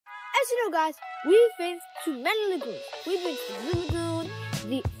As you know, guys, we've been to many lagoons. We've been to the Blue Lagoon,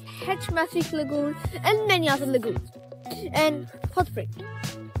 the Hedgemathic Lagoon, and many other lagoons, and hot springs.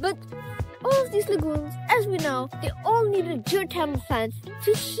 But all of these lagoons, as we know, they all need a geothermal plant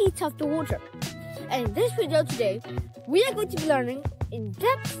to heat up the water. And in this video today, we are going to be learning in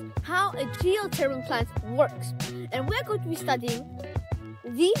depth how a geothermal plant works. And we are going to be studying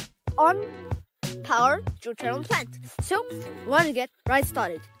the on-power geothermal plant. So, we want to get right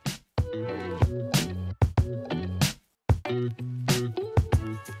started.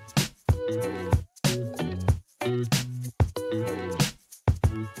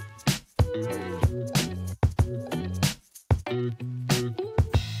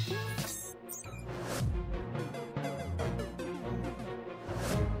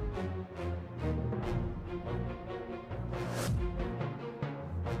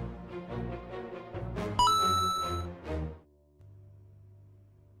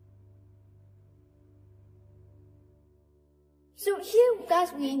 So here,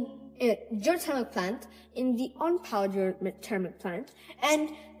 guys, we in a geothermal plant, in the on-power geothermal plant,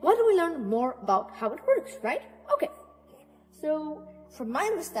 and why don't we learn more about how it works, right? Okay. So, from my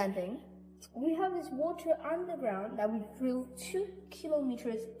understanding, we have this water underground that we drill 2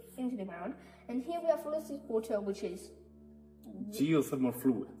 kilometers into the ground, and here we have this water, which is geothermal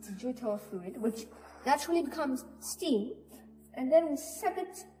fluid. Geothermal fluid, which naturally becomes steam, and then we suck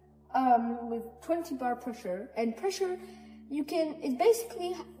it with 20 bar pressure, and pressure. It's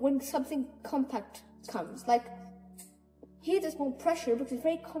basically when something compact comes. Like, here there's more pressure because it's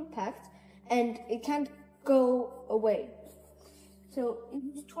very compact and it can't go away. So,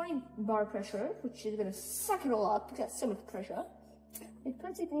 it's 20 bar pressure, which is going to suck it all up because that's so much pressure. It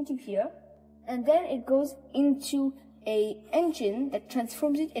puts it into here, and then it goes into a engine that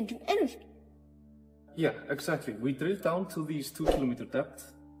transforms it into energy. Yeah, exactly. We drill down to these 2 kilometer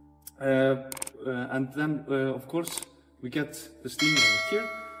depth, and then, of course, we get the steam over here,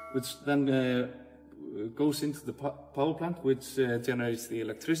 which then goes into the power plant, which generates the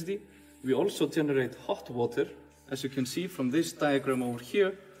electricity. We also generate hot water. As you can see from this diagram over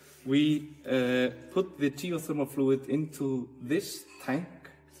here, we put the geothermal fluid into this tank.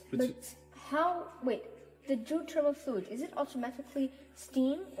 Wait, the geothermal fluid, is it automatically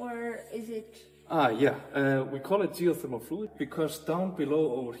steam or is it? We call it geothermal fluid because down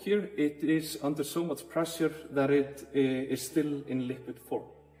below over here it is under so much pressure that it is still in liquid form.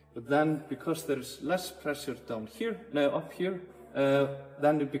 But then because there is less pressure down here, up here,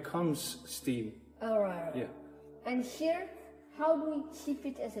 then it becomes steam. Alright. Yeah. And here, how do we keep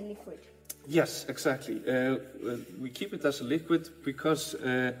it as a liquid? Yes, exactly. We keep it as a liquid because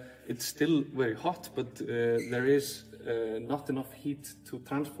it's still very hot, but there is not enough heat to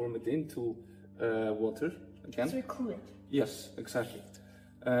transform it into water again. So we cool it. Yes, exactly.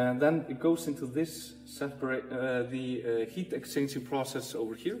 Then it goes into this the heat exchanging process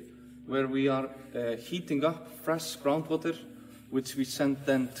over here, where we are heating up fresh groundwater, which we send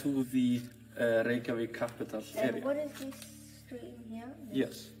then to the Reykjavik capital area. And what is this stream here?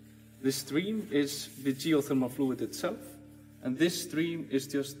 Yes, this stream is the geothermal fluid itself, and this stream is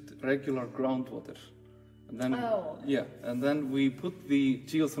just regular groundwater. And then, and then we put the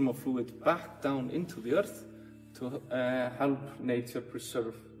geothermal fluid back down into the earth to help nature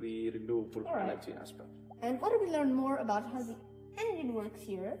preserve the renewable energy aspect. And what do we learn more about how the engine works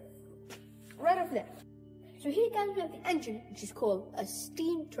here? Right over there. So here, guys, we have the engine, which is called a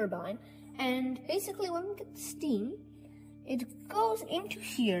steam turbine. And basically, when we get the steam, it goes into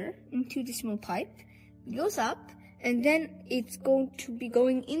here, into the small pipe, it goes up, and then it's going to be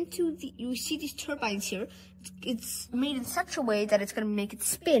going into the, you see these turbines here, it's made in such a way that it's going to make it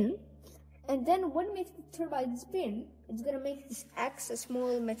spin, and then when it makes the turbine spin, it's going to make this X, a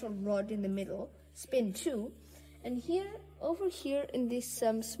small metal rod in the middle, spin too, and here, over here in this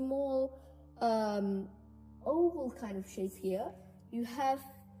small oval kind of shape here, you have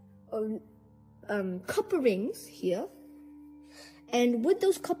copper rings here, and with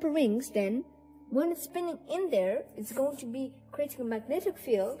those copper rings then, when it's spinning in there, it's going to be creating a magnetic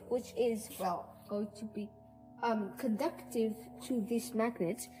field, which is, going to be conductive to this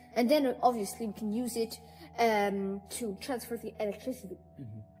magnet. And then, obviously, we can use it to transfer the electricity.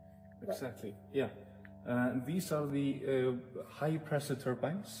 Mm-hmm. Exactly, yeah. These are the high-pressure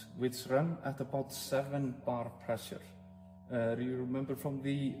turbines, which run at about 7 bar pressure. You remember from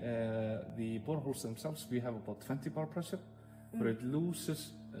the boreholes themselves, we have about 20 bar pressure, but it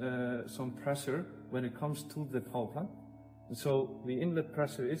loses some pressure when it comes to the power plant. And so the inlet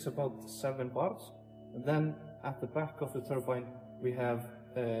pressure is about 7 bars, and then at the back of the turbine we have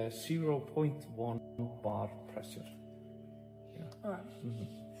 0.1 bar pressure. Yeah. Alright.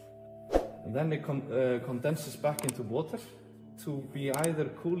 And then it condenses back into water to be either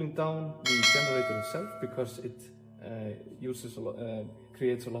cooling down the generator itself because it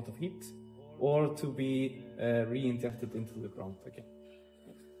creates a lot of heat, or to be re-injected into the ground again.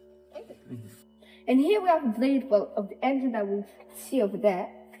 And here we have the blade of the engine that we see over there.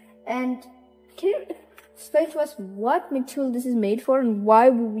 And can you explain to us what material this is made for and why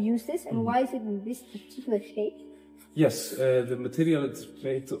we use this and why is it in this particular shape? Yes, the material it's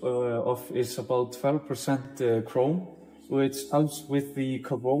made of is about 12% chrome, which helps with the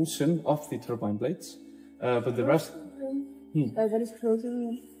corrosion of the turbine blades. But the rest... What is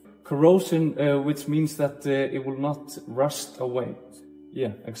corrosion? Corrosion, which means that it will not rust away.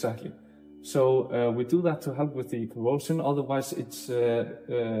 Yeah, exactly. So we do that to help with the corrosion, otherwise it's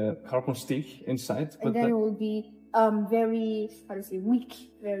carbon steel inside. And then it will be very, how to say, weak,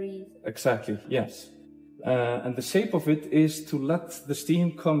 very... Exactly, yes. And the shape of it is to let the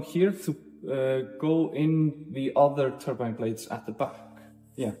steam come here to go in the other turbine blades at the back.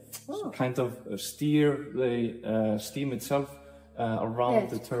 Yeah, so kind of steer the steam itself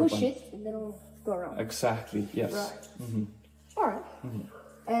around the turbine. Push it and then it'll go around. Exactly, yes. Right. Alright.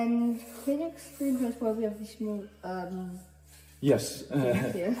 And can you explain to us why we have this small Yes,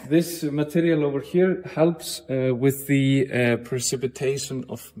 this material over here helps with the precipitation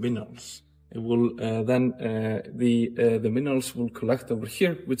of minerals. It will then the minerals will collect over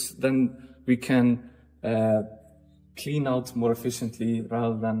here, which then we can clean out more efficiently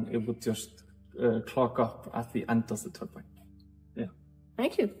rather than it would just clog up at the end of the turbine. Yeah.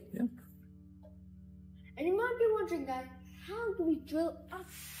 Thank you. Yeah. And you might be wondering, guys, how do we drill up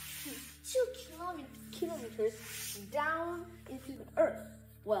to 2 kilometers down into the earth?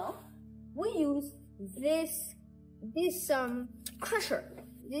 Well, we use this crusher.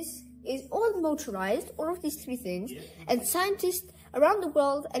 This is all motorized, all of these 3 things, and scientists around the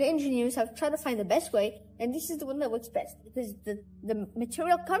world and engineers have tried to find the best way, and this is the one that works best because the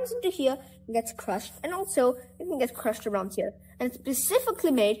material comes into here and gets crushed, and also it can get crushed around here, and it's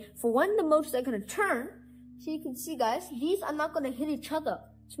specifically made for when the motors are going to turn. So you can see, guys, these are not going to hit each other.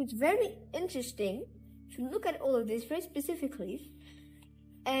 So it's very interesting to look at all of this very specifically,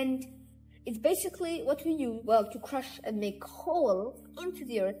 and it's basically what we use, well, to crush and make holes into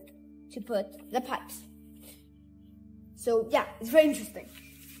the earth to put the pipes. So yeah, it's very interesting.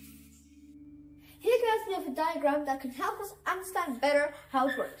 Here, guys, we have a diagram that can help us understand better how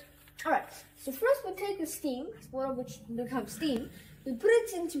it works. Alright, so first we take the steam, one of which becomes steam, we put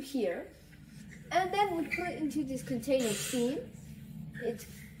it into here, and then we put it into this containing steam. It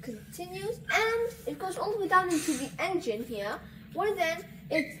continues, and it goes all the way down into the engine here, where then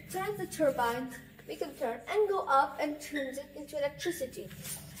it turns the turbine, make it turn, and go up and turns it into electricity.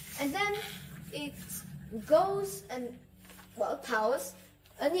 And then it goes and, well, powers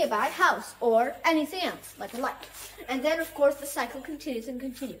a nearby house or anything else, like a light. And then, of course, the cycle continues and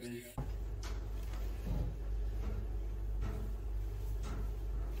continues.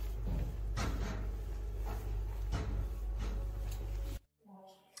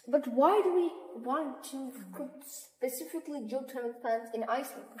 But why do we want to put specifically geothermal plants in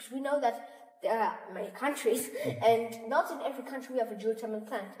Iceland? Because we know that there are many countries, and not in every country we have a geothermal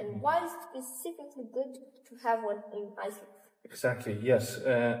plant. And why is it specifically good to have one in Iceland? Exactly, yes.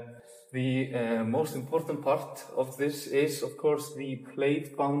 The most important part of this is, of course, the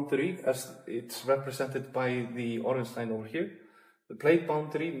plate boundary, as it's represented by the orange line over here. The plate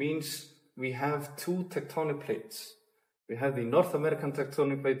boundary means we have 2 tectonic plates. We have the North American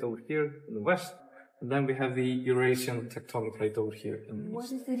tectonic plate over here in the west, and then we have the Eurasian tectonic plate over here in the east.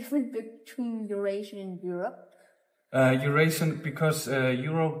 What is the difference between Eurasian and Europe? Eurasian, because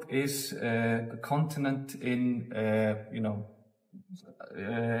Europe is a continent in,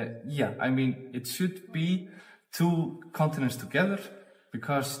 I mean, it should be 2 continents together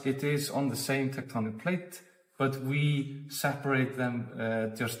because it is on the same tectonic plate, but we separate them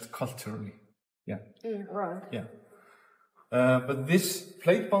just culturally. Yeah. Right. Yeah. But this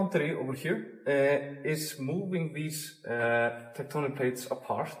plate boundary over here is moving these tectonic plates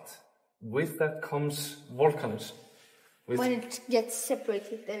apart. With that comes volcanism. When it gets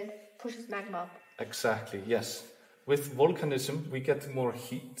separated, then it pushes magma up. Exactly, yes. With volcanism, we get more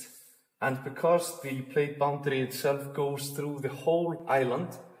heat. And because the plate boundary itself goes through the whole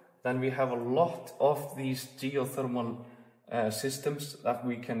island, then we have a lot of these geothermal systems that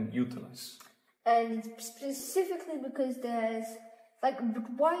we can utilize. And specifically because there's,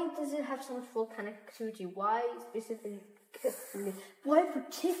 why does it have so much volcanic activity? Why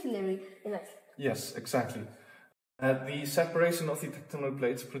particularly in Iceland? Yes, exactly. The separation of the tectonic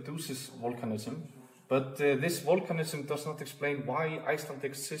plates produces volcanism, But this volcanism does not explain why Iceland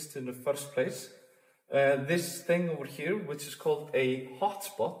exists in the first place. This thing over here, which is called a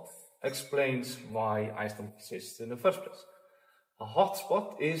hotspot, explains why Iceland exists in the first place. A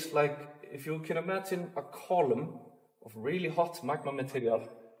hotspot is like, if you can imagine a column of really hot magma material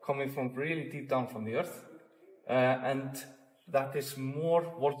coming from really deep down from the earth, and that is more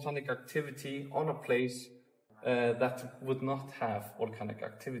volcanic activity on a place that would not have volcanic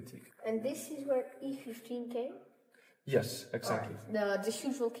activity. And this is where E15 came? Yes, exactly. Right. The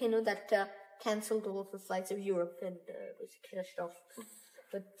huge volcano that cancelled all of the flights of Europe and was crashed off.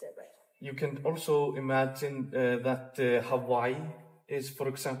 But, right. You can also imagine that Hawaii is, for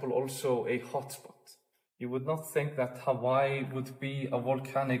example, also a hotspot. You would not think that Hawaii would be a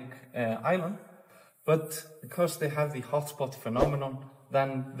volcanic island, but because they have the hotspot phenomenon,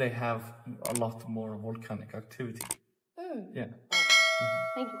 then they have a lot more volcanic activity. Yeah.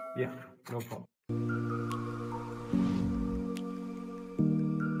 Thank you. Yeah, no problem.